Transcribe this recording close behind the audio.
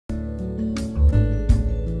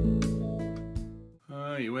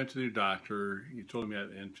you went to your doctor, you told him you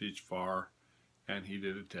had MTHFR, and he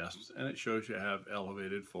did a test, and it shows you have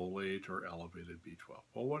elevated folate or elevated B12.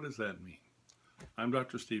 Well, what does that mean? I'm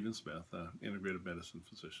Dr. Stephen Smith, an integrative medicine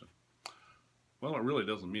physician. Well, it really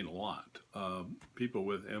doesn't mean a lot. People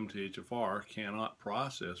with MTHFR cannot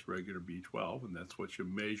process regular B12, and that's what you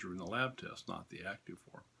measure in the lab test, not the active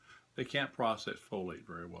form. They can't process folate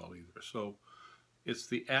very well either. So it's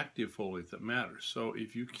the active folate that matters. So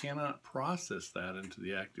if you cannot process that into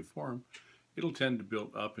the active form, it'll tend to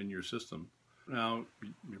build up in your system. Now,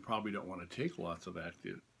 you probably don't want to take lots of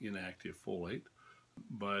inactive folate,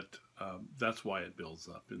 but that's why it builds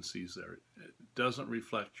up and sees there. It doesn't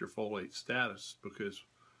reflect your folate status because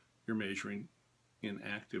you're measuring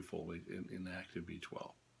inactive folate and inactive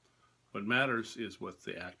B12. What matters is what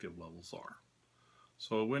the active levels are.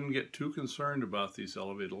 So I wouldn't get too concerned about these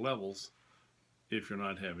elevated levels if you're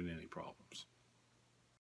not having any problems.